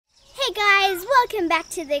Hey guys, welcome back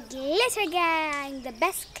to the Glitter Gang, the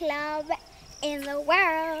best club in the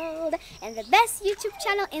world and the best YouTube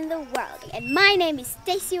channel in the world. And my name is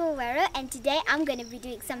Stycie Waweru, and today I'm going to be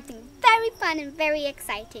doing something very fun and very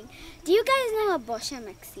exciting. Do you guys know Wabosha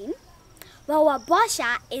Maxine? Well,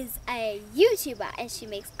 Wabosha is a YouTuber and she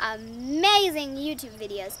makes amazing YouTube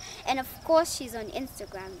videos, and of course she's on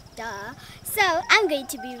Instagram, duh. So I'm going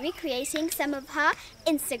to be recreating some of her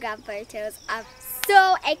Instagram photos. I'm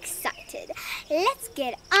so excited. Let's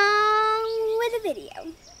get on with the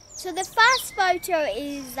video. So the first photo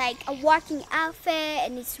is like a working outfit,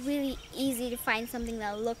 and it's really easy to find something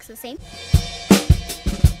that looks the same.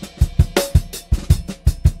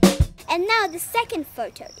 And now the second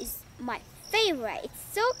photo is my favorite.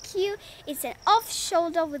 It's so cute. It's an off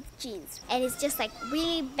shoulder with jeans, and it's just like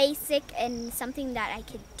really basic and something that I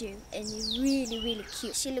could do, and it's really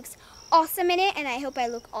cute. She looks awesome in it, and I hope I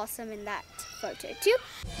look awesome in that photo too.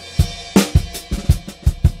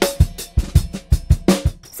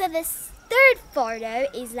 So this third photo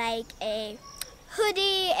is like a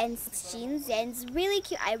hoodie and jeans, and it's really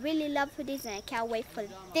cute. I really love hoodies, and I can't wait for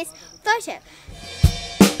this photo.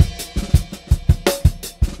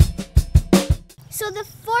 So the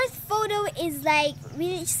fourth photo is like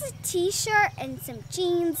really just a t-shirt and some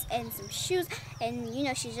jeans and some shoes, and you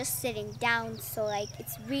know, she's just sitting down, so like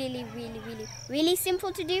it's really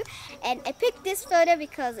simple to do. And I picked this photo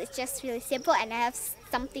because it's just really simple, and I have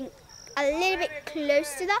something a little bit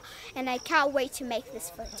close to that, and I can't wait to make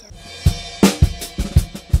this photo.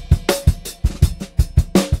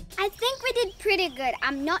 I think we did pretty good.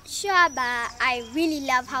 I'm not sure, but I really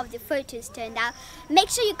love how the photos turned out. Make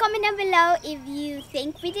sure you comment down below if you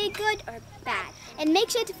think we did good or bad. And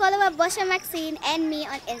make sure to follow Wabosha Maxine and me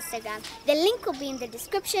on Instagram. The link will be in the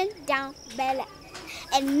description down below.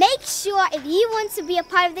 And make sure, if you want to be a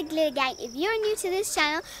part of the Glitter Gang, if you're new to this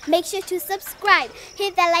channel, make sure to subscribe.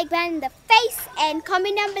 Hit that like button in the face and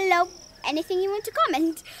comment down below anything you want to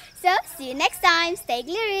comment. So, see you next time. Stay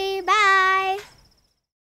glittery. Bye.